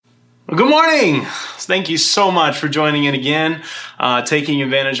Well, good morning. Thank you so much for joining in again, taking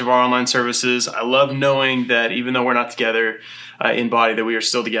advantage of our online services. I love knowing that even though we're not together in body, that we are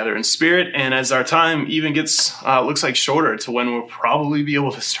still together in spirit. And as our time even gets, looks like shorter to when we'll probably be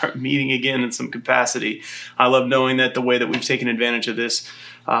able to start meeting again in some capacity, I love knowing that the way that we've taken advantage of this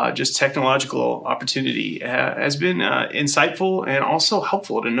just technological opportunity has been insightful and also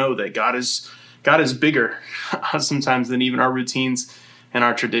helpful to know that God is bigger sometimes than even our routines and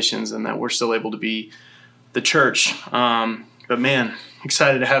our traditions, and that we're still able to be the church. But man,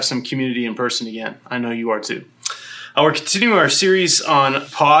 excited to have some community in person again. I know you are too. We're continuing our series on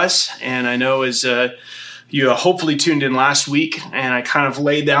pause, and I know as you hopefully tuned in last week, and I kind of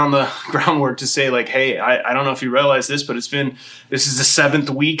laid down the groundwork to say like, hey, I don't know if you realize this, but this is the 7th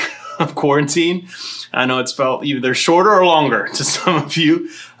week of quarantine. I know it's felt either shorter or longer to some of you,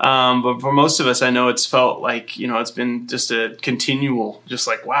 but for most of us, I know it's felt like, it's been just a continual, just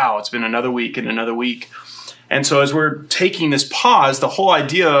like, wow, it's been another week and another week. And so as we're taking this pause, the whole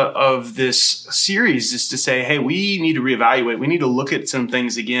idea of this series is to say, hey, we need to reevaluate. We need to look at some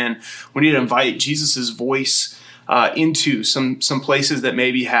things again. We need to invite Jesus's voice into some places that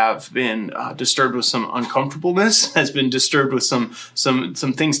maybe have been disturbed with some uncomfortableness, has been disturbed with some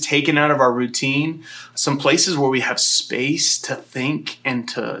things taken out of our routine, some places where we have space to think and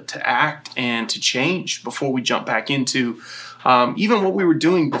to act and to change before we jump back into even what we were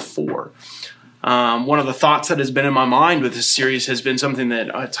doing before. One of the thoughts that has been in my mind with this series has been something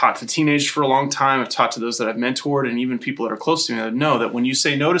that I taught to teenagers for a long time. I've taught to those that I've mentored, and even people that are close to me that know that when you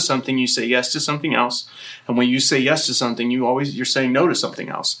say no to something, you say yes to something else. And when you say yes to something, you're saying no to something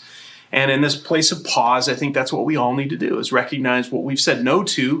else. And in this place of pause, I think that's what we all need to do, is recognize what we've said no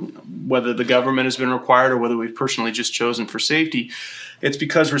to, whether the government has been required or whether we've personally just chosen for safety. It's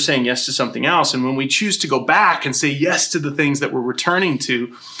because we're saying yes to something else. And when we choose to go back and say yes to the things that we're returning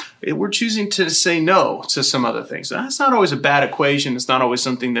to, we're choosing to say no to some other things. That's not always a bad equation. It's not always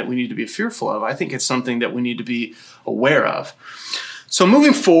something that we need to be fearful of. I think it's something that we need to be aware of. So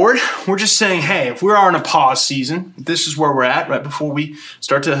moving forward, we're just saying, hey, if we are in a pause season, this is where we're at right before we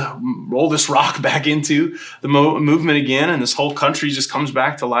start to roll this rock back into the movement again, and this whole country just comes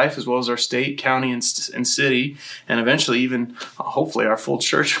back to life, as well as our state, county, and city, and eventually even, hopefully, our full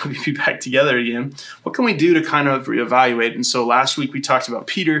church will be back together again. What can we do to kind of reevaluate? And so last week we talked about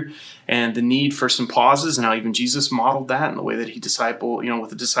Peter and the need for some pauses, and how even Jesus modeled that in the way that he discipled,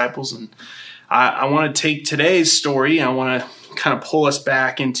 with the disciples. And I want to take today's story, and I want to kind of pull us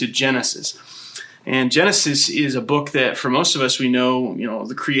back into Genesis. And Genesis is a book that for most of us, we know,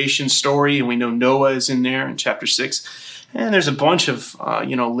 the creation story, and we know Noah is in there in chapter 6. And there's a bunch of,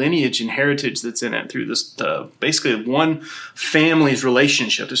 lineage and heritage that's in it through this, basically one family's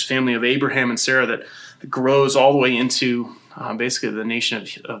relationship, this family of Abraham and Sarah that grows all the way into basically the nation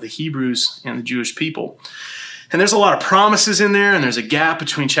of the Hebrews and the Jewish people. And there's a lot of promises in there, and there's a gap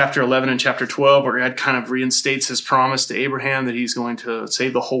between chapter 11 and chapter 12 where God kind of reinstates his promise to Abraham that he's going to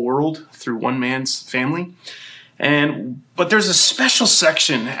save the whole world through one man's family. But there's a special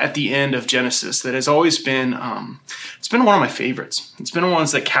section at the end of Genesis that has always been, it's been one of my favorites. It's been one of the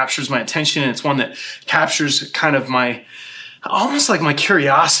ones that captures my attention, and it's one that captures kind of almost like my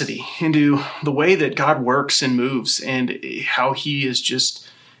curiosity into the way that God works and moves, and how he is just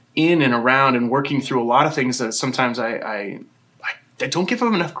in and around and working through a lot of things that sometimes I don't give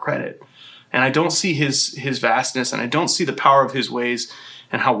him enough credit. And I don't see his vastness, and I don't see the power of his ways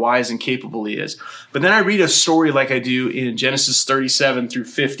and how wise and capable he is. But then I read a story like I do in Genesis 37 through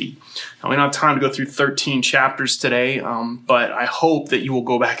 50. Now, we don't have time to go through 13 chapters today, but I hope that you will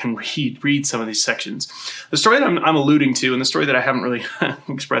go back and read some of these sections. The story that I'm alluding to, and the story that I haven't really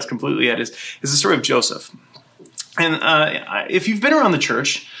expressed completely yet, is the story of Joseph. And if you've been around the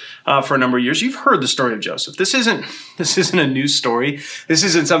church for a number of years, you've heard the story of Joseph. This isn't a new story. This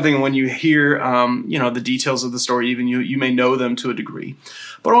isn't something when you hear the details of the story, even you may know them to a degree.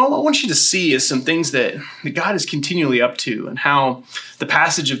 But all I want you to see is some things that God is continually up to, and how the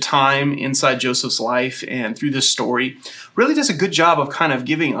passage of time inside Joseph's life and through this story really does a good job of kind of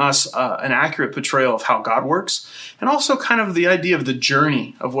giving us an accurate portrayal of how God works, and also kind of the idea of the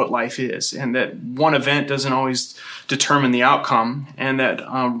journey of what life is, and that one event doesn't always determine the outcome, and that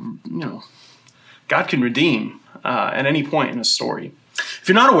God can redeem at any point in a story. If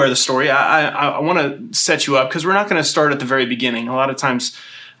you're not aware of the story, I want to set you up, because we're not going to start at the very beginning. A lot of times,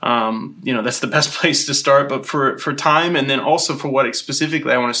 that's the best place to start. But for time, and then also for what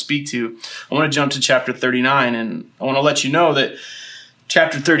specifically I want to speak to, I want to jump to chapter 39. And I want to let you know that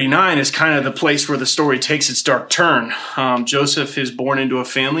chapter 39 is kind of the place where the story takes its dark turn. Joseph is born into a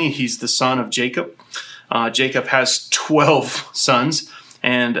family. He's the son of Jacob. Jacob has 12 sons.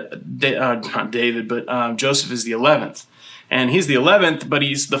 and not David, but Joseph is the 11th. And he's the 11th, but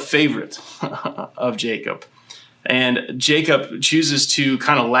he's the favorite of Jacob. And Jacob chooses to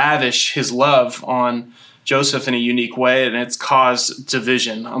kind of lavish his love on Joseph in a unique way, and it's caused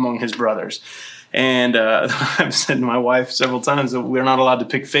division among his brothers. And I've said to my wife several times that we're not allowed to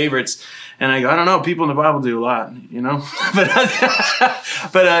pick favorites. And I go, I don't know, people in the Bible do a lot,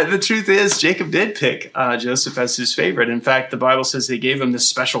 but the truth is, Jacob did pick Joseph as his favorite. In fact, the Bible says they gave him this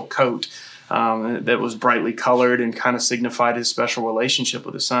special coat that was brightly colored and kind of signified his special relationship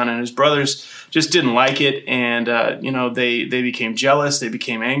with his son. And his brothers just didn't like it, and they became jealous, they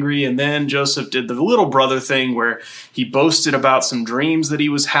became angry. And then Joseph did the little brother thing where he boasted about some dreams that he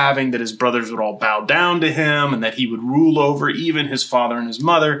was having, that his brothers would all bow down to him and that he would rule over even his father and his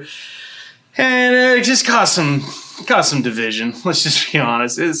mother. And it just caused some division. Let's just be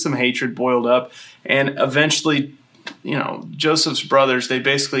honest. It's some hatred boiled up. And eventually, Joseph's brothers, they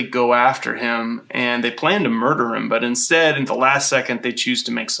basically go after him and they plan to murder him. But instead, in the last second, they choose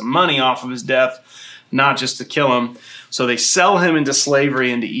to make some money off of his death, not just to kill him. So they sell him into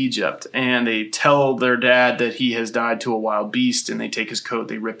slavery into Egypt. And they tell their dad that he has died to a wild beast. And they take his coat,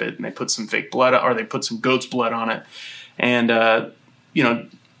 they rip it, and they put some fake blood, or they put some goat's blood on it. And,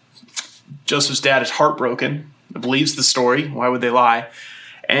 Joseph's dad is heartbroken, believes the story. Why would they lie?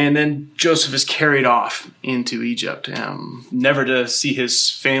 And then Joseph is carried off into Egypt, never to see his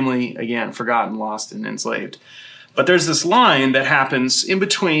family again, forgotten, lost, and enslaved. But there's this line that happens in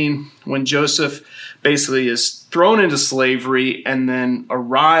between when Joseph basically is thrown into slavery and then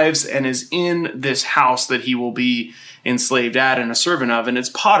arrives and is in this house that he will be enslaved at and a servant of, and it's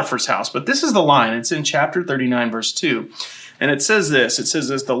Potiphar's house. But this is the line. It's in chapter 39, verse 2. And it says this,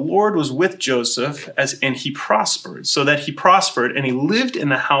 the Lord was with Joseph and he prospered, so that he prospered and he lived in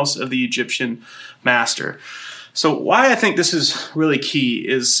the house of the Egyptian master. So why I think this is really key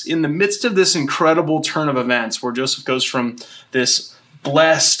is in the midst of this incredible turn of events where Joseph goes from this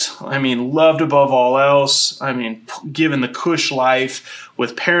blessed, loved above all else, given the cush life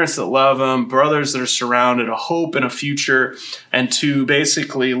with parents that love him, brothers that are surrounded, a hope and a future, and to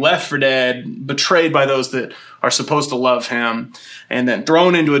basically left for dead, betrayed by those that are supposed to love him, and then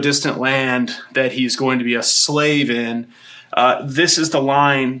thrown into a distant land that he's going to be a slave in. This is the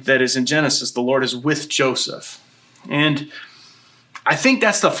line that is in Genesis. The Lord is with Joseph. And I think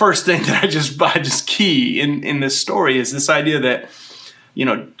that's the first thing that I just key in this story is this idea that,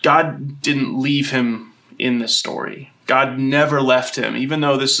 God didn't leave him in this story. God never left him. Even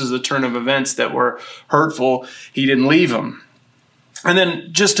though this is a turn of events that were hurtful, he didn't leave him. And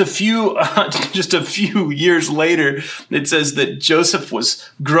then just a few years later, it says that Joseph was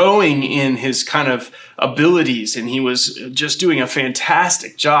growing in his kind of abilities, and he was just doing a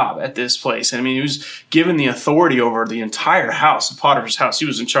fantastic job at this place. He was given the authority over the entire house of Potiphar's house. He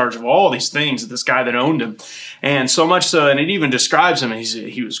was in charge of all these things, this guy that owned him. And so much so, and it even describes him,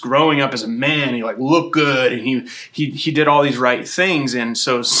 he was growing up as a man. He looked good, and he did all these right things. And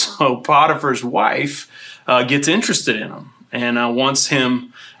so Potiphar's wife gets interested in him and wants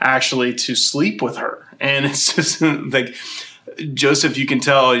him actually to sleep with her. And it's just like Joseph, you can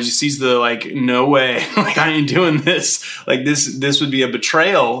tell, he sees the no way, I ain't doing this. This would be a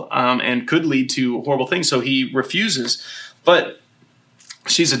betrayal and could lead to horrible things. So he refuses. But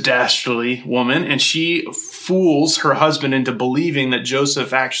she's a dastardly woman, and she fools her husband into believing that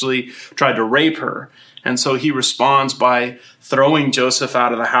Joseph actually tried to rape her. And so he responds by throwing Joseph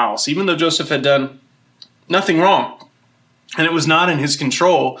out of the house, even though Joseph had done nothing wrong. And it was not in his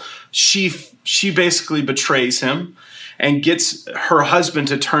control. She basically betrays him and gets her husband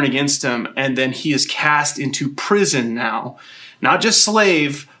to turn against him. And then he is cast into prison now. Not just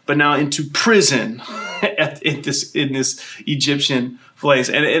slave, but now into prison in this Egyptian place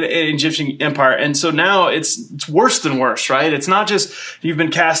and Egyptian empire. And so now it's worse than worse, right? It's not just you've been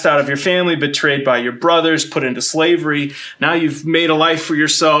cast out of your family, betrayed by your brothers, put into slavery. Now you've made a life for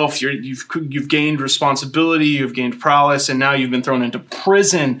yourself. You've gained responsibility, you've gained prowess, and now you've been thrown into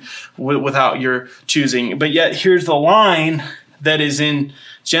prison without your choosing. But yet here's the line that is in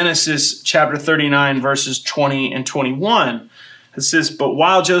Genesis chapter 39, verses 20 and 21. It says, "But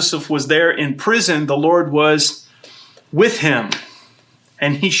while Joseph was there in prison, the Lord was with him,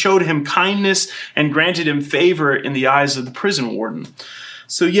 and he showed him kindness and granted him favor in the eyes of the prison warden."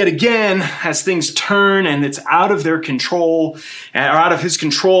 So yet again, as things turn and it's out of their control, or out of his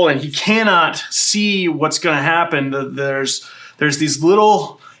control, and he cannot see what's going to happen, there's these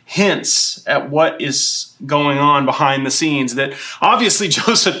little hints at what is going on behind the scenes, that obviously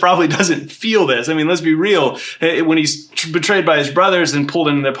Joseph probably doesn't feel this. I mean, let's be real. When he's betrayed by his brothers and pulled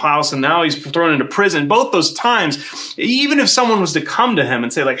into the house, and now he's thrown into prison, both those times, even if someone was to come to him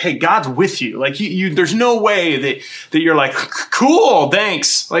and say like, hey, God's with you, like there's no way that you're like, cool,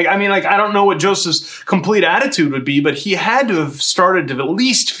 thanks. Like, I mean, like, I don't know what Joseph's complete attitude would be, but he had to have started to at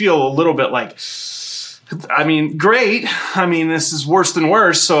least feel a little bit like, I mean, great. I mean, this is worse than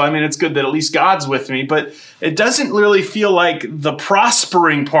worse. So, I mean, it's good that at least God's with me, but it doesn't really feel like the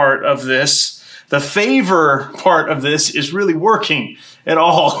prospering part of this, the favor part of this is really working at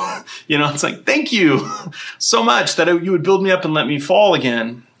all. It's like, thank you so much that you would build me up and let me fall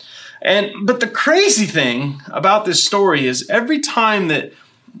again. But the crazy thing about this story is every time that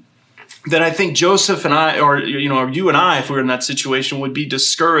I think Joseph and I, or you and I, if we were in that situation, would be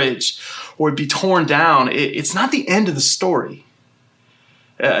discouraged or would be torn down, it's not the end of the story.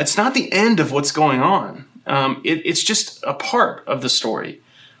 It's not the end of what's going on. It's just a part of the story.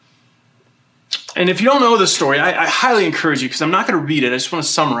 And if you don't know the story, I highly encourage you, because I'm not going to read it. I just want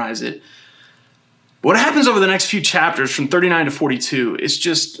to summarize it. What happens over the next few chapters from 39 to 42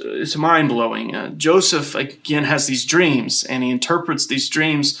 it's mind-blowing. Joseph, again, has these dreams, and he interprets these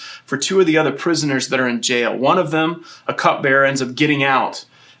dreams for two of the other prisoners that are in jail. One of them, a cupbearer, ends up getting out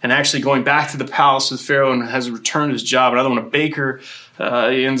and actually going back to the palace with Pharaoh and has returned his job. Another one, a baker,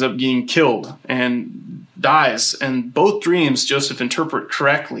 he ends up getting killed and dies. And both dreams Joseph interpret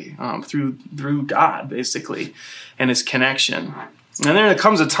correctly through God, basically, and his connection. And then there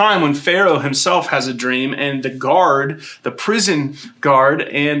comes a time when Pharaoh himself has a dream, and the prison guard,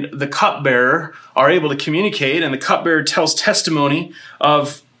 and the cupbearer are able to communicate, and the cupbearer tells testimony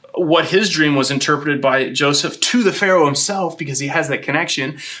of what his dream was interpreted by Joseph to the Pharaoh himself, because he has that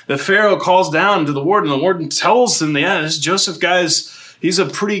connection. The Pharaoh calls down to the warden. The warden tells him, this Joseph guy's, he's a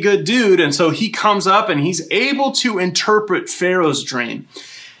pretty good dude. And so he comes up and he's able to interpret Pharaoh's dream.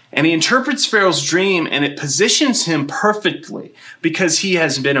 And he interprets Pharaoh's dream, and it positions him perfectly, because he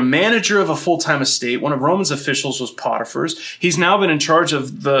has been a manager of a full-time estate. One of Roman's officials was Potiphar's. He's now been in charge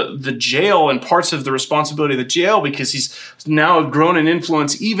of the jail and parts of the responsibility of the jail, because he's now grown in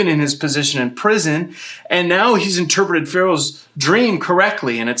influence even in his position in prison. And now he's interpreted Pharaoh's dream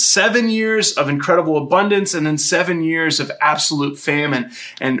correctly. And it's 7 years of incredible abundance and then 7 years of absolute famine.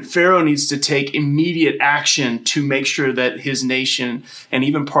 And Pharaoh needs to take immediate action to make sure that his nation and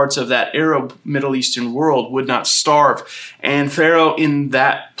even parts of that Arab Middle Eastern world would not starve. And Pharaoh in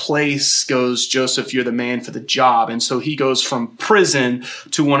that place goes, Joseph, you're the man for the job. And so he goes from prison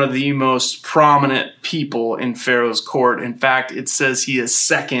to one of the most prominent people in Pharaoh's court. In fact, it says he is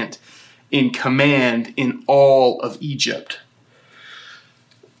second in command in all of Egypt.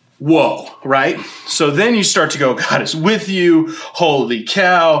 Whoa, right? So then you start to go, God is with you. Holy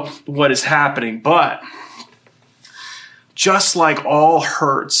cow, what is happening? But just like all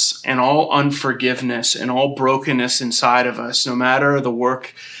hurts and all unforgiveness and all brokenness inside of us, no matter the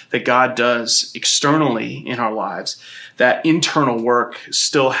work that God does externally in our lives, that internal work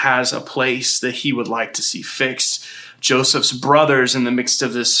still has a place that he would like to see fixed. Joseph's brothers, in the midst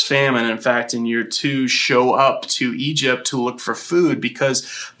of this famine, in fact, in year 2, show up to Egypt to look for food because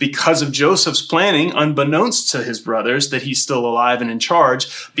of Joseph's planning, unbeknownst to his brothers, that he's still alive and in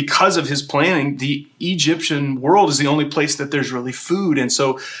charge. Because of his planning, the Egyptian world is the only place that there's really food. And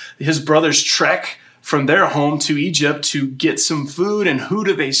so his brothers trek from their home to Egypt to get some food. And who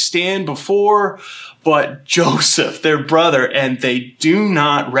do they stand before but Joseph, their brother? And they do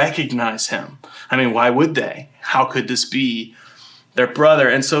not recognize him. I mean, why would they? How could this be their brother?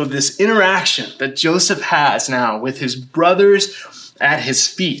 And so this interaction that Joseph has now with his brothers at his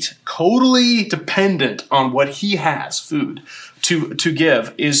feet, totally dependent on what he has, food, to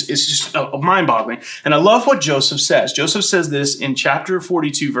give, is just mind-boggling. And I love what Joseph says. Joseph says this in chapter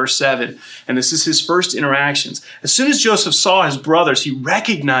 42, verse 7, and this is his first interactions. As soon as Joseph saw his brothers, he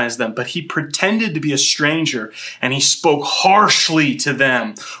recognized them, but he pretended to be a stranger, and he spoke harshly to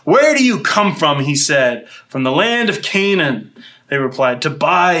them. Where do you come from, he said. From the land of Canaan, they replied, to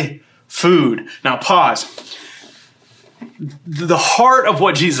buy food. Now pause. The heart of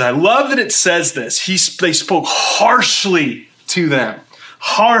what Jesus, I love that it says this. They spoke harshly to them.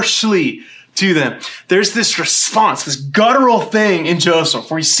 Harshly to them. There's this response, this guttural thing in Joseph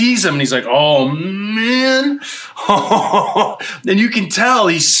where he sees him and he's like, oh man. And you can tell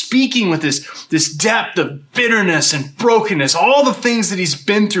he's speaking with this depth of bitterness and brokenness, all the things that he's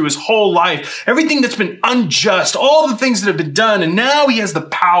been through his whole life, everything that's been unjust, all the things that have been done. And now he has the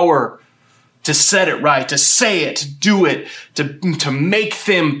power to set it right, to say it, to do it, to make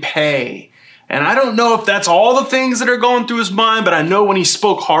them pay. And I don't know if that's all the things that are going through his mind, but I know when he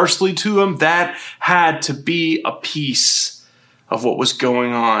spoke harshly to him, that had to be a piece of what was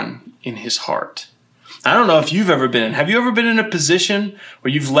going on in his heart. I don't know if you've ever been in. Have you ever been in a position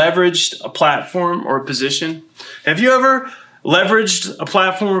where you've leveraged a platform or a position? Have you ever leveraged a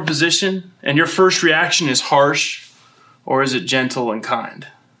platform or position and your first reaction is harsh, or is it gentle and kind?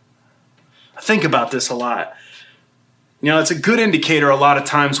 I think about this a lot. It's a good indicator a lot of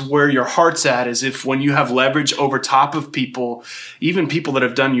times where your heart's at is if when you have leverage over top of people, even people that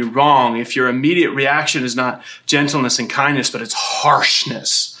have done you wrong, if your immediate reaction is not gentleness and kindness, but it's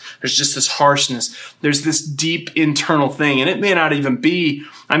harshness. There's just this harshness. There's this deep internal thing. And it may not even be,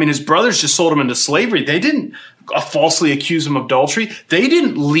 his brothers just sold him into slavery. They didn't falsely accuse him of adultery. They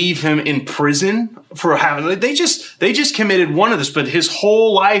didn't leave him in prison for having, they just committed one of this, but his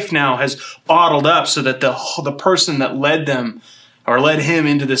whole life now has bottled up so that the person that led them or led him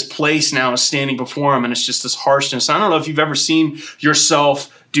into this place now is standing before him. And it's just this harshness. I don't know if you've ever seen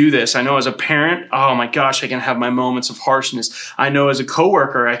yourself do this. I know as a parent, oh my gosh, I can have my moments of harshness. I know as a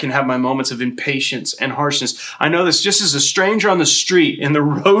coworker, I can have my moments of impatience and harshness. I know this just as a stranger on the street, in the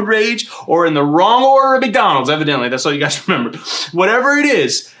road rage, or in the wrong order at McDonald's, evidently. That's all you guys remember. Whatever it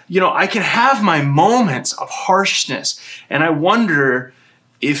is, I can have my moments of harshness. And I wonder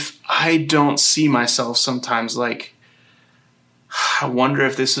if I don't see myself sometimes like, I wonder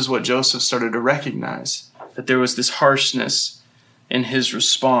if this is what Joseph started to recognize, that there was this harshness in his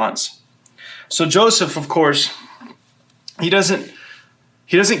response. So Joseph, of course, he doesn't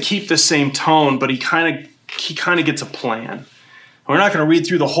keep the same tone, but he kind of gets a plan. We're not going to read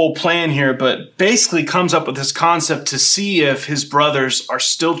through the whole plan here, but basically comes up with this concept to see if his brothers are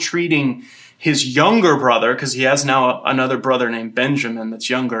still treating his younger brother, because he has now another brother named Benjamin that's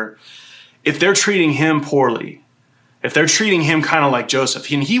younger, if they're treating him poorly, if they're treating him kind of like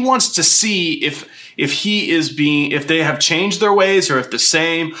Joseph. And he wants to see if they have changed their ways, or if the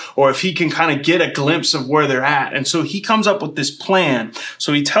same, or if he can kind of get a glimpse of where they're at. And so he comes up with this plan.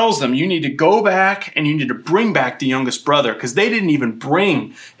 So he tells them, you need to go back and you need to bring back the youngest brother, because they didn't even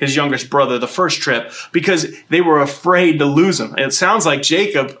bring his youngest brother the first trip because they were afraid to lose him. It sounds like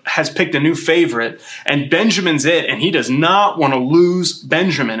Jacob has picked a new favorite and Benjamin's it, and he does not want to lose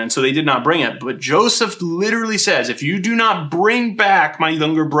Benjamin. And so they did not bring it. But Joseph literally says, if you do not bring back my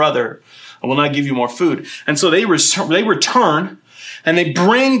younger brother, I will not give you more food. And so they return and they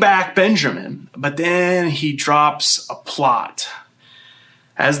bring back Benjamin. But then he drops a plot.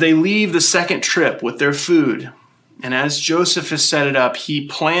 As they leave the second trip with their food, and as Joseph has set it up, he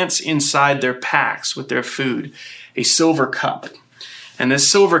plants inside their packs with their food a silver cup. And this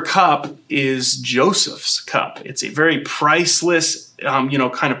silver cup is Joseph's cup. It's a very priceless,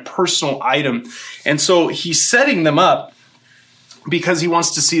 kind of personal item. And so he's setting them up because he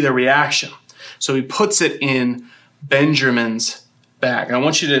wants to see their reaction. So he puts it in Benjamin's bag. And I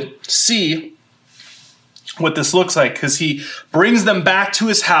want you to see what this looks like, because he brings them back to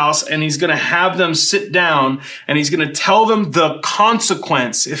his house and he's going to have them sit down and he's going to tell them the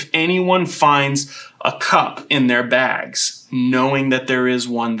consequence if anyone finds a cup in their bags, knowing that there is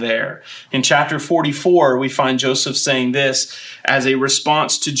one there. In chapter 44, we find Joseph saying this as a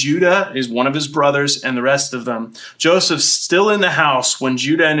response to Judah, is one of his brothers, and the rest of them. Joseph's still in the house when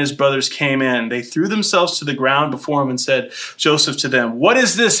Judah and his brothers came in. They threw themselves to the ground before him and said, Joseph to them, "What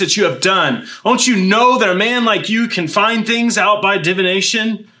is this that you have done? Don't you know that a man like you can find things out by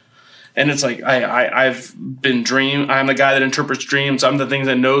divination?" And it's like, I'm the guy that interprets dreams. I'm the thing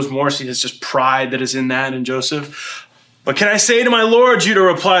that knows more. See, it's just pride that is in that in Joseph. "But can I say to my Lord," Judah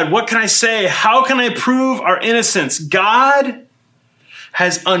replied, "what can I say? How can I prove our innocence? God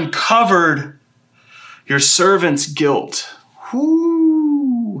has uncovered your servant's guilt."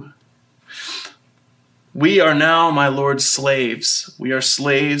 Whoo. "We are now my Lord's slaves. We are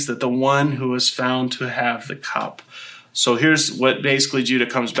slaves that the one who was found to have the cup." So here's what basically Judah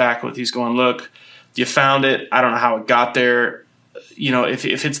comes back with. He's going, "Look, you found it. I don't know how it got there.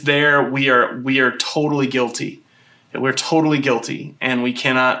 If it's there, we are totally guilty. We're totally guilty, and we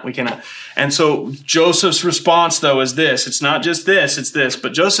cannot. And so Joseph's response, though, is this. It's not just this, it's this.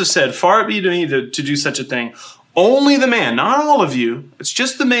 But Joseph said, "Far be it to me to do such a thing. Only the man, not all of you, it's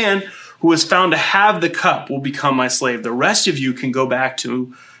just the man who is found to have the cup will become my slave. The rest of you can go back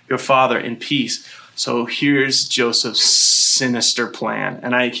to your father in peace." So here's Joseph's sinister plan.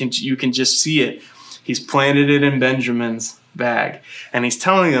 And you can just see it. He's planted it in Benjamin's bag. And he's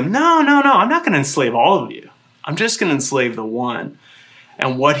telling them, no, I'm not going to enslave all of you. I'm just going to enslave the one.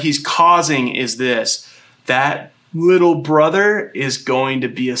 And what he's causing is this, that little brother is going to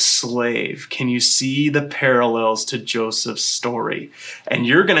be a slave. Can you see the parallels to Joseph's story? And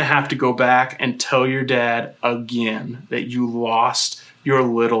you're going to have to go back and tell your dad again that you lost your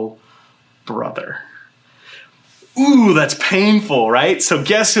little brother. Ooh, that's painful, right? So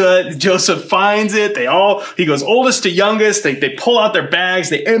guess what? Joseph finds it. He goes oldest to youngest. They pull out their bags.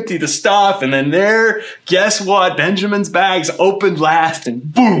 They empty the stuff. And then there, guess what? Benjamin's bags opened last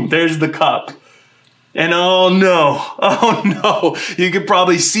and boom, there's the cup. And oh no, you could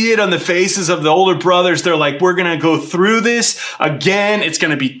probably see it on the faces of the older brothers. They're like, we're going to go through this again. It's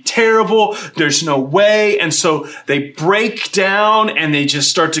going to be terrible. There's no way. And so they break down and they just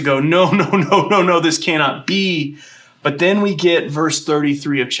start to go, no, this cannot be. But then we get verse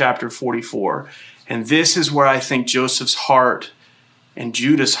 33 of chapter 44. And this is where I think Joseph's heart and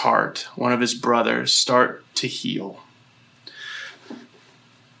Judah's heart, one of his brothers, start to heal.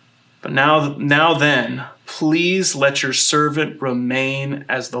 But now then, please let your servant remain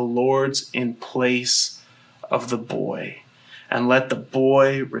as the Lord's in place of the boy, and let the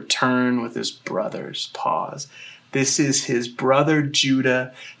boy return with his brothers. Pause. This is his brother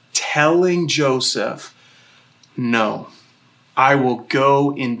Judah telling Joseph, no, I will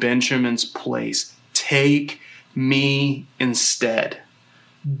go in Benjamin's place. Take me instead.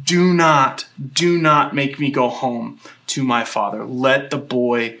 Do not make me go home to my father. Let the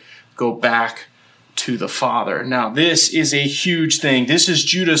boy go back to the father. Now, this is a huge thing. This is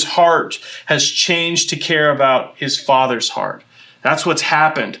Judah's heart has changed to care about his father's heart. That's what's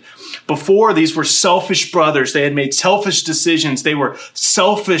happened. Before, these were selfish brothers. They had made selfish decisions. They were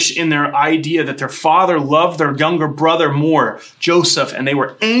selfish in their idea that their father loved their younger brother more, Joseph, and they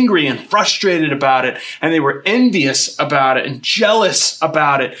were angry and frustrated about it, and they were envious about it and jealous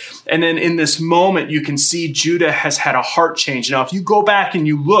about it. And then in this moment, you can see Judah has had a heart change. Now, if you go back and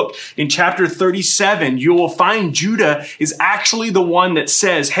you look in chapter 37, you will find Judah is actually the one that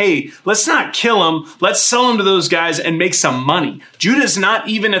says, hey, let's not kill him. Let's sell him to those guys and make some money. Judah's not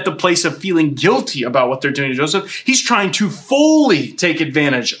even at the place of feeling guilty about what they're doing to Joseph. He's trying to fully take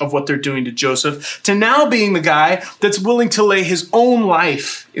advantage of what they're doing to Joseph, to now being the guy that's willing to lay his own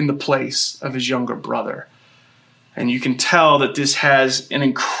life in the place of his younger brother. And you can tell that this has an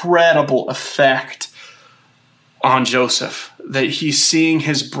incredible effect on Joseph, that he's seeing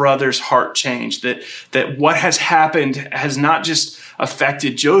his brother's heart change, that what has happened has not just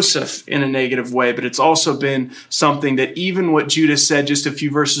affected Joseph in a negative way, but it's also been something that even what Judah said just a few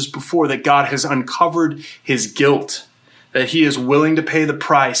verses before, that God has uncovered his guilt, that he is willing to pay the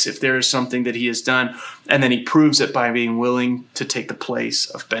price if there is something that he has done. And then he proves it by being willing to take the place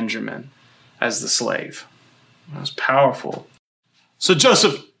of Benjamin as the slave. That was powerful. So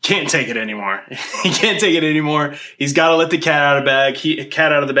Joseph can't take it anymore. He can't take it anymore. He's got to let the cat out of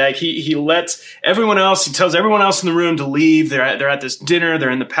the bag. He lets everyone else, he tells everyone else in the room to leave. They're at this dinner. They're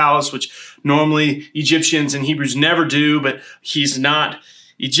in the palace, which normally Egyptians and Hebrews never do, but he's not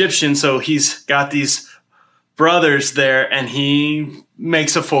Egyptian. So he's got these brothers there and he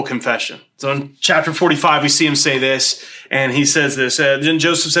makes a full confession. So in chapter 45, we see him say this, and he says this, then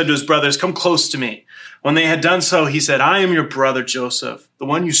Joseph said to his brothers, come close to me. When they had done so, he said, I am your brother Joseph, the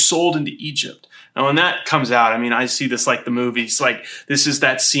one you sold into Egypt. Now, when that comes out, I mean, I see this like the movies. Like, this is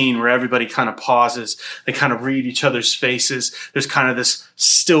that scene where everybody kind of pauses. They kind of read each other's faces. There's kind of this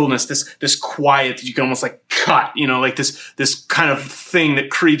stillness, this quiet that you can almost like cut, like this kind of thing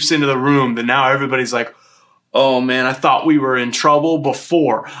that creeps into the room that now everybody's like, oh man, I thought we were in trouble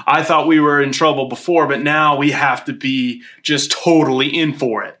before. But now we have to be just totally in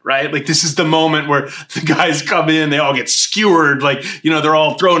for it, right? Like, this is the moment where the guys come in, they all get skewered, like, they're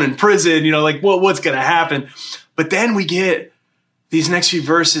all thrown in prison, like, what's going to happen? But then we get these next few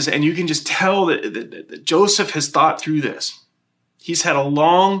verses, and you can just tell that Joseph has thought through this. He's had a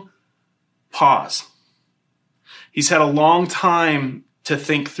long pause. He's had a long time to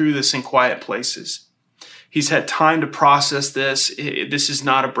think through this in quiet places. He's had time to process this. This is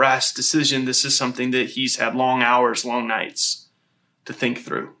not a brash decision. This is something that he's had long hours, long nights to think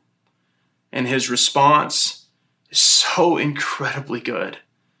through. And his response is so incredibly good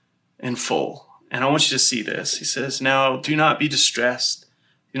and full. And I want you to see this. He says, now do not be distressed.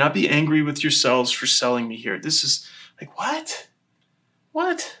 Do not be angry with yourselves for selling me here. This is like, what?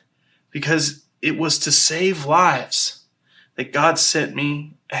 What? Because it was to save lives that God sent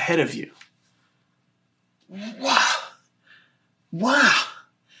me ahead of you. Wow.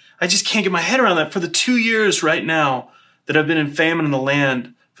 I just can't get my head around that. For the 2 years right now that I've been in famine in the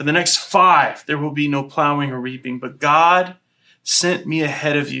land, for the next 5, there will be no plowing or reaping. But God sent me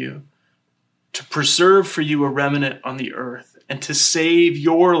ahead of you to preserve for you a remnant on the earth and to save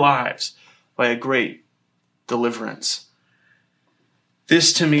your lives by a great deliverance.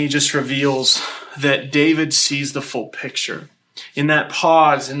 This to me just reveals that David sees the full picture. In that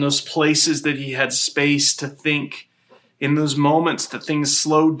pause, in those places that he had space to think, in those moments that things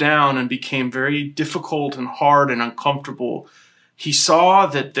slowed down and became very difficult and hard and uncomfortable, he saw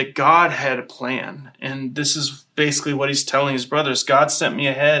that God had a plan. And this is basically what he's telling his brothers. God sent me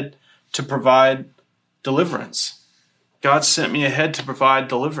ahead to provide deliverance. God sent me ahead to provide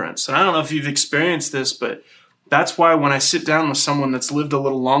deliverance. And I don't know if you've experienced this, but that's why when I sit down with someone that's lived a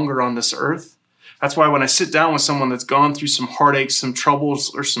little longer on this earth, that's why when I sit down with someone that's gone through some heartaches, some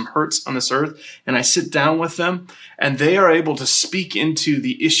troubles, or some hurts on this earth, and I sit down with them, and they are able to speak into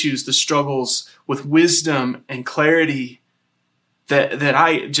the issues, the struggles, with wisdom and clarity that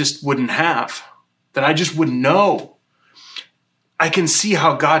I just wouldn't have, that I just wouldn't know. I can see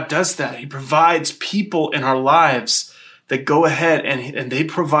how God does that. He provides people in our lives that go ahead and they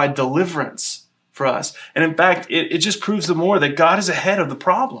provide deliverance for us. And in fact, it just proves the more that God is ahead of the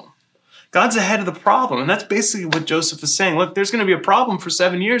problem. God's ahead of the problem. And that's basically what Joseph is saying. Look, there's going to be a problem for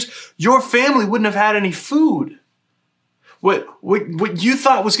 7 years. Your family wouldn't have had any food. What you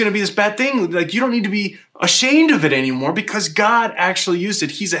thought was going to be this bad thing, like you don't need to be ashamed of it anymore because God actually used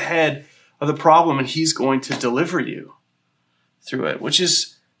it. He's ahead of the problem and he's going to deliver you through it, which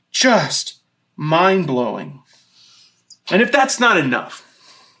is just mind-blowing. And if that's not enough,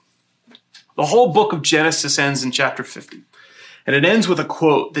 the whole book of Genesis ends in chapter 50. And it ends with a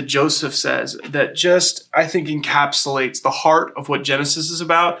quote that Joseph says that just, I think, encapsulates the heart of what Genesis is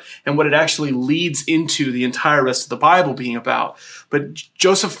about and what it actually leads into the entire rest of the Bible being about. But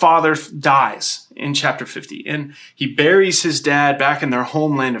Joseph's father dies in chapter 50, and he buries his dad back in their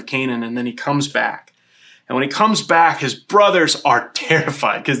homeland of Canaan, and then he comes back. And when he comes back, his brothers are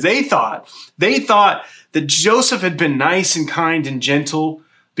terrified because they thought that Joseph had been nice and kind and gentle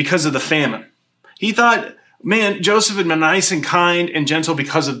because of the famine. He thought, man, Joseph had been nice and kind and gentle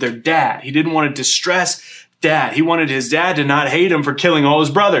because of their dad. He didn't want to distress dad. He wanted his dad to not hate him for killing all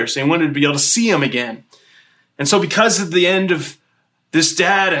his brothers. He wanted to be able to see him again. And so because of the end of this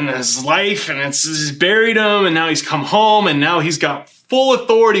dad and his life, and he's buried him, and now he's come home, and now he's got full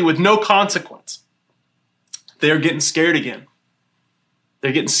authority with no consequence, they're getting scared again.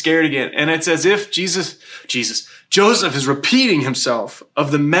 They're getting scared again. And it's as if Joseph is repeating himself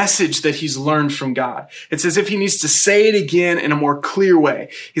of the message that he's learned from God. It's as if he needs to say it again in a more clear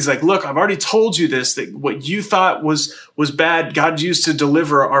way. He's like, look, I've already told you this, that what you thought was bad, God used to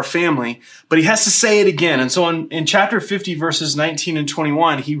deliver our family, but he has to say it again. And so in chapter 50, verses 19 and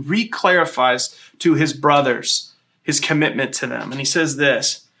 21, he re-clarifies to his brothers his commitment to them. And he says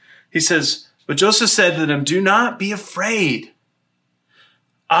this, he says, but Joseph said to them, do not be afraid.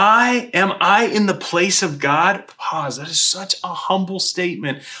 Am I in the place of God? Pause. That is such a humble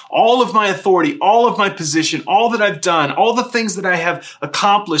statement. All of my authority, all of my position, all that I've done, all the things that I have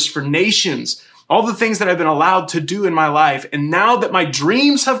accomplished for nations, all the things that I've been allowed to do in my life. And now that my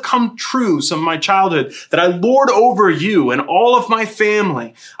dreams have come true, some of my childhood, that I lord over you and all of my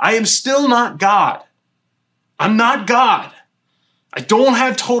family, I am still not God. I'm not God. I don't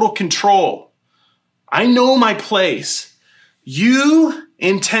have total control. I know my place. You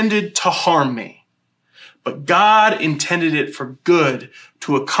intended to harm me, but God intended it for good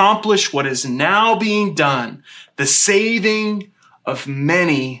to accomplish what is now being done, the saving of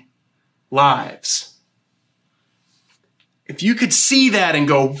many lives. If you could see that and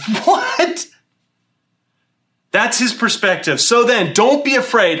go, what? That's his perspective. So then, don't be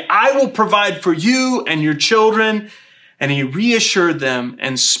afraid. I will provide for you and your children. And he reassured them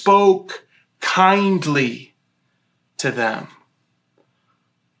and spoke kindly to them.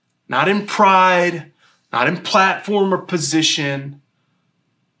 Not in pride, not in platform or position,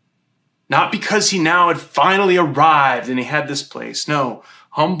 not because he now had finally arrived and he had this place. No,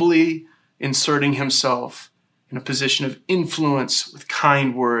 humbly inserting himself in a position of influence with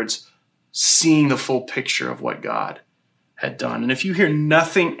kind words, seeing the full picture of what God had done. And if you hear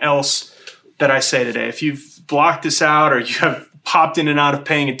nothing else that I say today, if you've blocked this out or you have popped in and out of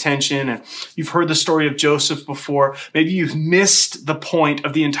paying attention, and you've heard the story of Joseph before, maybe you've missed the point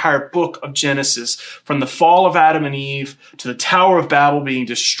of the entire book of Genesis, from the fall of Adam and Eve to the Tower of Babel being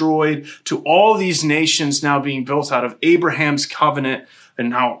destroyed to all these nations now being built out of Abraham's covenant,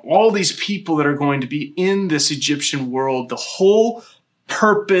 and now all these people that are going to be in this Egyptian world. The whole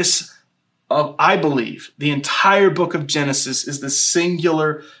purpose of, I believe, the entire book of Genesis is the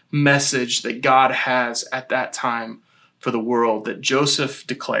singular message that God has at that time for the world that Joseph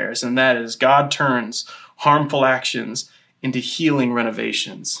declares, and that is God turns harmful actions into healing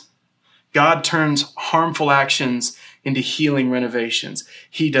renovations. God turns harmful actions into healing renovations.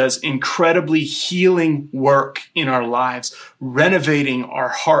 He does incredibly healing work in our lives, renovating our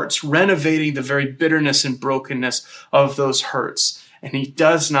hearts, renovating the very bitterness and brokenness of those hurts. And he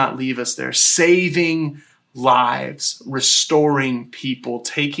does not leave us there, saving lives, restoring people,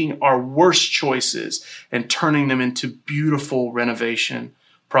 taking our worst choices and turning them into beautiful renovation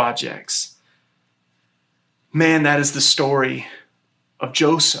projects. Man, that is the story of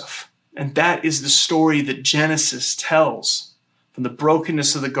Joseph. And that is the story that Genesis tells, from the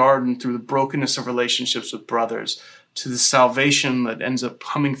brokenness of the garden through the brokenness of relationships with brothers to the salvation that ends up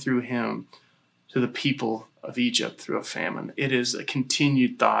coming through him to the people of Egypt through a famine. It is a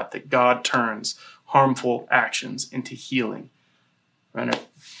continued thought that God turns harmful actions into healing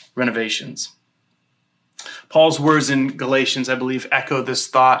renovations. Paul's words in Galatians, I believe, echo this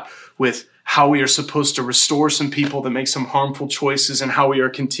thought with how we are supposed to restore some people that make some harmful choices, and how we are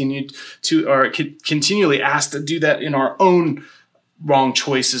continually asked to do that in our own wrong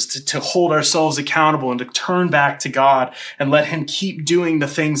choices, to hold ourselves accountable and to turn back to God and let him keep doing the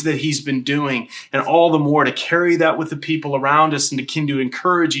things that he's been doing, and all the more to carry that with the people around us and to continue to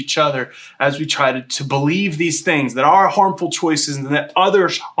encourage each other as we try to believe these things, that our harmful choices and that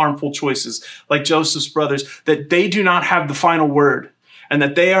others' harmful choices, like Joseph's brothers, that they do not have the final word, and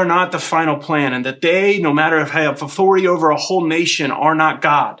that they are not the final plan, and that they, no matter if they have authority over a whole nation, are not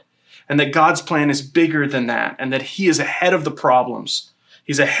God. And that God's plan is bigger than that, and that he is ahead of the problems.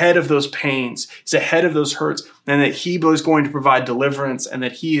 He's ahead of those pains. He's ahead of those hurts, and that he is going to provide deliverance, and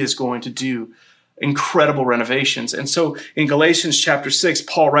that he is going to do incredible renovations. And so in Galatians chapter 6,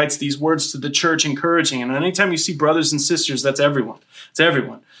 Paul writes these words to the church, encouraging. And anytime you see brothers and sisters, that's everyone. It's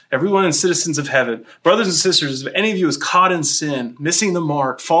everyone. Everyone and citizens of heaven. Brothers and sisters, if any of you is caught in sin, missing the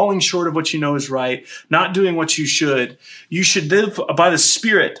mark, falling short of what you know is right, not doing what you should live by the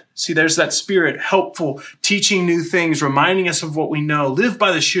Spirit. See, there's that Spirit, helpful, teaching new things, reminding us of what we know. Live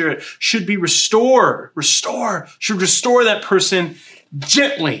by the Spirit should be should restore that person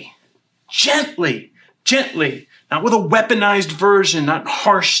gently, not with a weaponized version, not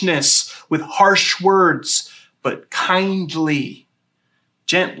harshness, with harsh words, but kindly,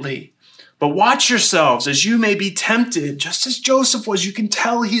 gently. But watch yourselves as you may be tempted, just as Joseph was. You can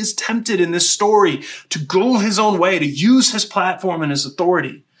tell he is tempted in this story to go his own way, to use his platform and his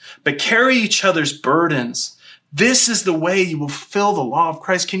authority. But carry each other's burdens. This is the way you will fulfill the law of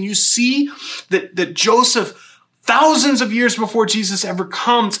Christ. Can you see that Joseph, thousands of years before Jesus ever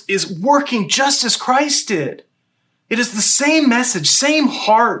comes, is working just as Christ did? It is the same message, same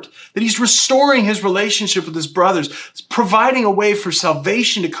heart, that he's restoring his relationship with his brothers, providing a way for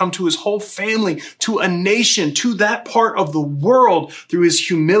salvation to come to his whole family, to a nation, to that part of the world through his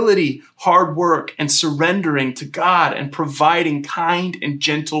humility, hard work, and surrendering to God, and providing kind and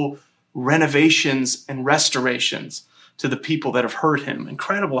gentle renovations and restorations to the people that have hurt him.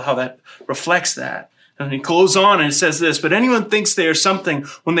 Incredible how that reflects that. And he goes on and it says this, but anyone thinks they are something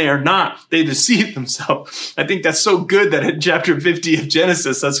when they are not, they deceive themselves. I think that's so good that in chapter 50 of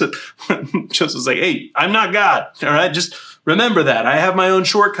Genesis, that's what Joseph's like, hey, I'm not God. All right, just remember that. I have my own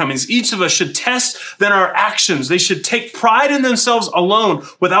shortcomings. Each of us should test then our actions. They should take pride in themselves alone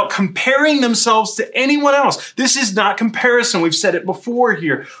without comparing themselves to anyone else. This is not comparison. We've said it before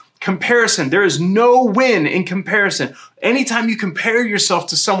here. Comparison. There is no win in comparison. Anytime you compare yourself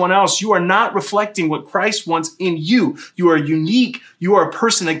to someone else, you are not reflecting what Christ wants in you. You are unique. You are a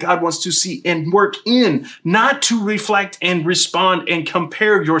person that God wants to see and work in, not to reflect and respond and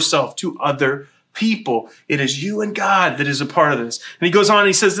compare yourself to other people. It is you and God that is a part of this. And he goes on and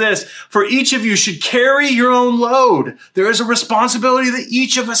he says this, for each of you should carry your own load. There is a responsibility that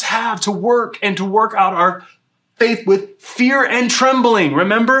each of us have to work and to work out our faith with fear and trembling.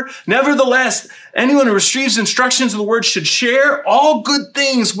 Remember? Nevertheless, anyone who receives instructions of the word should share all good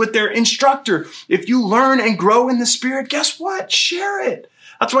things with their instructor. If you learn and grow in the Spirit, guess what? Share it.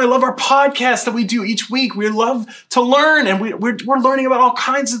 That's why I love our podcast that we do each week. We love to learn, and we're learning about all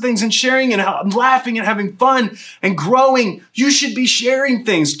kinds of things and sharing and laughing and having fun and growing. You should be sharing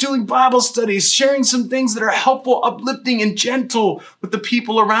things, doing Bible studies, sharing some things that are helpful, uplifting, and gentle with the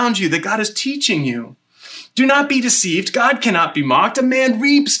people around you that God is teaching you. Do not be deceived. God cannot be mocked. A man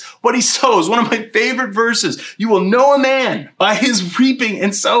reaps what he sows. One of my favorite verses. You will know a man by his reaping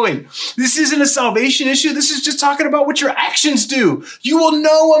and sowing. This isn't a salvation issue. This is just talking about what your actions do. You will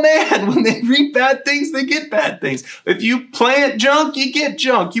know a man. When they reap bad things, they get bad things. If you plant junk, you get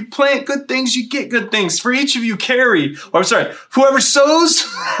junk. You plant good things, you get good things. For each of you whoever sows,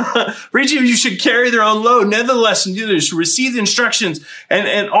 for each of you should carry their own load. Nevertheless, you should receive the instructions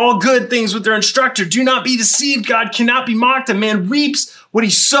and all good things with their instructor. Do not be deceived. God cannot be mocked. A man reaps what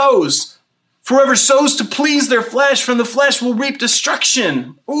he sows. For whoever sows to please their flesh, from the flesh will reap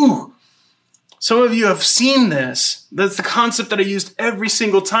destruction. Ooh. Some of you have seen this. That's the concept that I used every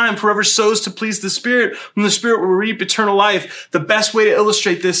single time. For whoever sows to please the Spirit, from the Spirit will reap eternal life. The best way to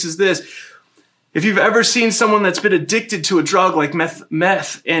illustrate this is this. If you've ever seen someone that's been addicted to a drug like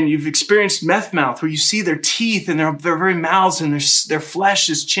meth, and you've experienced meth mouth, where you see their teeth and their very mouths and their flesh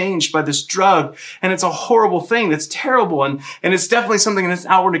is changed by this drug, and it's a horrible thing. That's terrible, and it's definitely something in its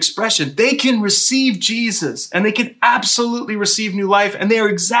outward expression. They can receive Jesus, and they can absolutely receive new life, and they are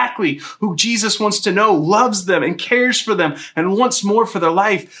exactly who Jesus wants to know, loves them, and cares for them, and wants more for their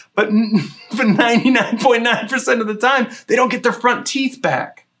life. But 99.9% of the time, they don't get their front teeth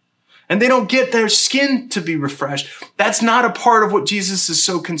back. And they don't get their skin to be refreshed. That's not a part of what Jesus is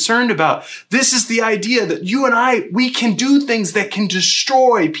so concerned about. This is the idea that you and I, we can do things that can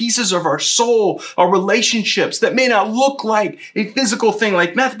destroy pieces of our soul, our relationships, that may not look like a physical thing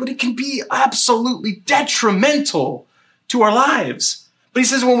like meth, but it can be absolutely detrimental to our lives. But he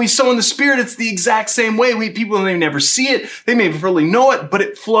says when we sow in the Spirit, it's the exact same way. People may never see it. They may really know it, but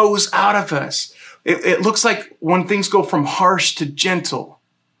it flows out of us. It looks like when things go from harsh to gentle,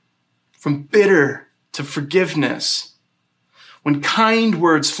 from bitter to forgiveness. When kind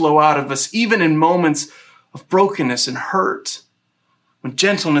words flow out of us, even in moments of brokenness and hurt. When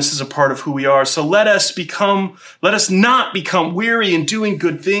gentleness is a part of who we are. So let us not become weary in doing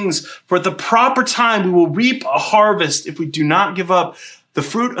good things. For at the proper time, we will reap a harvest if we do not give up. The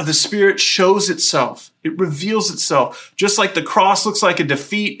fruit of the Spirit shows itself. It reveals itself. Just like the cross looks like a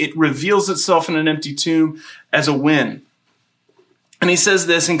defeat, it reveals itself in an empty tomb as a win. And he says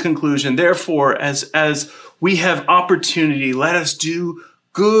this in conclusion, therefore, as we have opportunity, let us do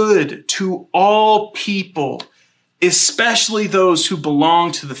good to all people, especially those who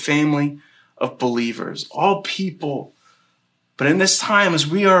belong to the family of believers. All people. But in this time, as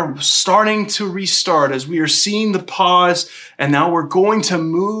we are starting to restart, as we are seeing the pause, and now we're going to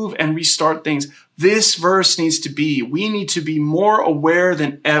move and restart things, this verse needs to be, we need to be more aware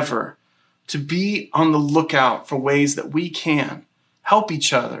than ever to be on the lookout for ways that we can help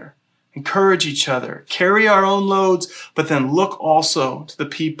each other, encourage each other, carry our own loads, but then look also to the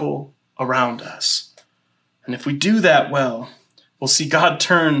people around us. And if we do that well, we'll see God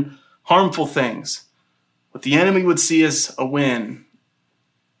turn harmful things, what the enemy would see as a win,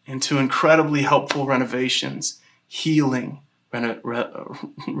 into incredibly helpful renovations, healing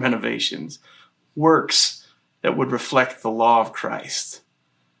renovations, works that would reflect the law of Christ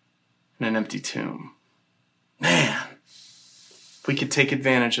in an empty tomb. Man. If we could take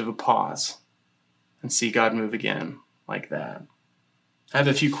advantage of a pause and see God move again like that. I have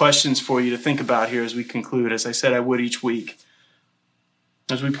a few questions for you to think about here as we conclude, as I said I would each week.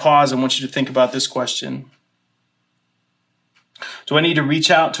 As we pause, I want you to think about this question. Do I need to reach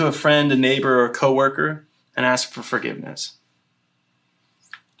out to a friend, a neighbor, or a coworker and ask for forgiveness?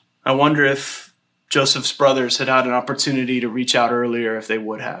 I wonder if Joseph's brothers had had an opportunity to reach out earlier, if they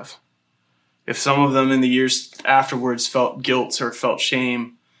would have. If some of them in the years afterwards felt guilt or felt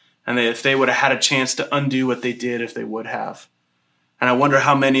shame, and if they would have had a chance to undo what they did, if they would have. And I wonder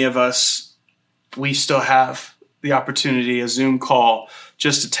how many of us, we still have the opportunity, a Zoom call,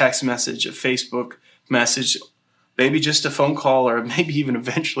 just a text message, a Facebook message, maybe just a phone call, or maybe even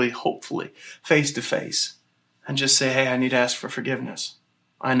eventually, hopefully, face-to-face, and just say, hey, I need to ask for forgiveness.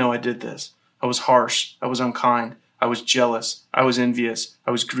 I know I did this. I was harsh. I was unkind. I was jealous. I was envious.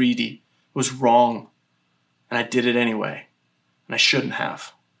 I was greedy. It was wrong, and I did it anyway, and I shouldn't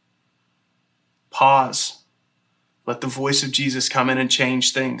have. Pause. Let the voice of Jesus come in and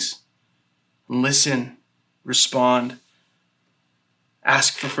change things. Listen, respond,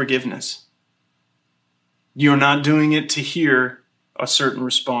 ask for forgiveness. You're not doing it to hear a certain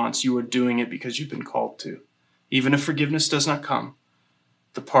response. You are doing it because you've been called to. Even if forgiveness does not come,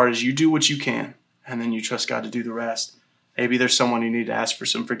 the part is you do what you can, and then you trust God to do the rest. Maybe there's someone you need to ask for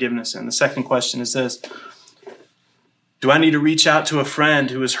some forgiveness. And the second question is this. Do I need to reach out to a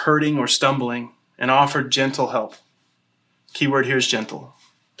friend who is hurting or stumbling and offer gentle help? Keyword here is gentle.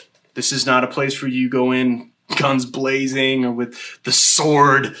 This is not a place where you go in guns blazing or with the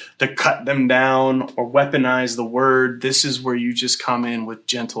sword to cut them down or weaponize the word. This is where you just come in with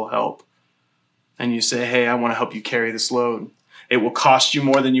gentle help. And you say, hey, I want to help you carry this load. It will cost you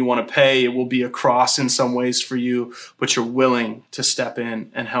more than you want to pay. It will be a cross in some ways for you, but you're willing to step in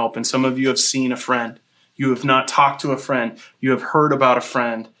and help. And some of you have seen a friend. You have not talked to a friend. You have heard about a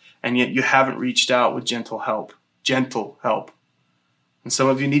friend, and yet you haven't reached out with gentle help. Gentle help. And some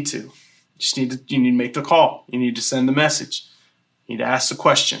of you need to. You need to make the call. You need to send the message. You need to ask the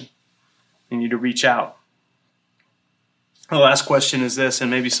question. You need to reach out. The last question is this,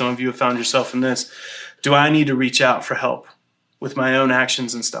 and maybe some of you have found yourself in this. Do I need to reach out for help with my own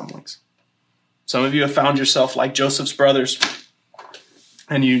actions and stumblings? Some of you have found yourself like Joseph's brothers,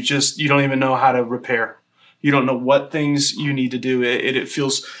 and you don't even know how to repair. You don't know what things you need to do. It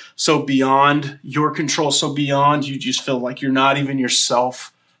feels so beyond your control, so beyond you just feel like you're not even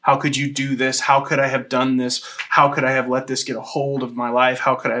yourself. How could you do this? How could I have done this? How could I have let this get a hold of my life?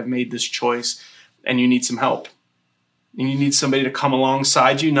 How could I have made this choice? And you need some help. And you need somebody to come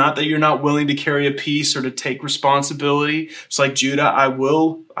alongside you. Not that you're not willing to carry a piece or to take responsibility. It's like Judah, I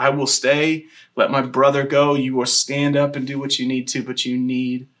will stay. Let my brother go. You will stand up and do what you need to, but you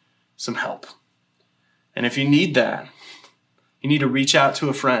need some help. And if you need that, you need to reach out to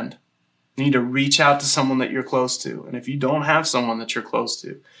a friend. You need to reach out to someone that you're close to. And if you don't have someone that you're close to,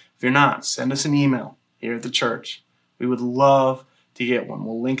 if you're not, send us an email here at the church. We would love to get one.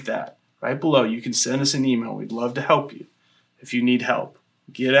 We'll link that right below. You can send us an email. We'd love to help you if you need help.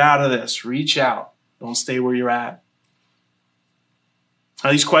 Get out of this. Reach out. Don't stay where you're at.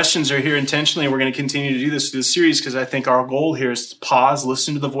 Now, these questions are here intentionally. We're going to continue to do this through the series because I think our goal here is to pause,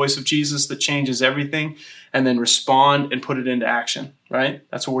 listen to the voice of Jesus that changes everything, and then respond and put it into action, right?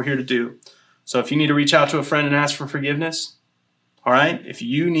 That's what we're here to do. So if you need to reach out to a friend and ask for forgiveness, all right? If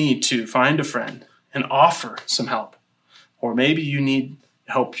you need to find a friend and offer some help, or maybe you need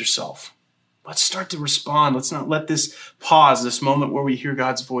help yourself, let's start to respond. Let's not let this pause, this moment where we hear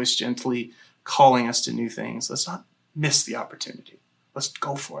God's voice gently calling us to new things. Let's not miss the opportunity. Let's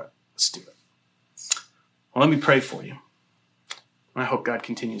go for it. Let's do it. Well, let me pray for you. I hope God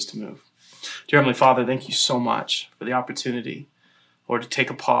continues to move. Dear Heavenly Father, thank you so much for the opportunity, Lord, to take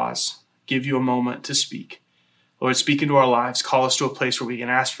a pause, give you a moment to speak. Lord, speak into our lives. Call us to a place where we can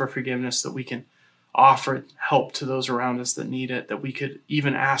ask for forgiveness, that we can offer help to those around us that need it, that we could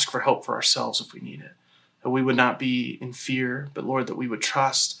even ask for help for ourselves if we need it, that we would not be in fear, but Lord, that we would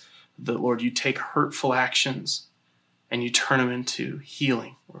trust that, Lord, you take hurtful actions and you turn them into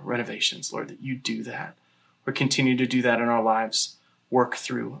healing or renovations, Lord, that you do that. Or continue to do that in our lives. Work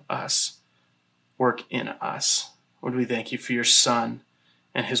through us. Work in us. Lord, we thank you for your Son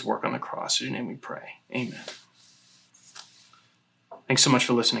and his work on the cross. In your name we pray. Amen. Thanks so much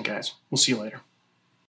for listening, guys. We'll see you later.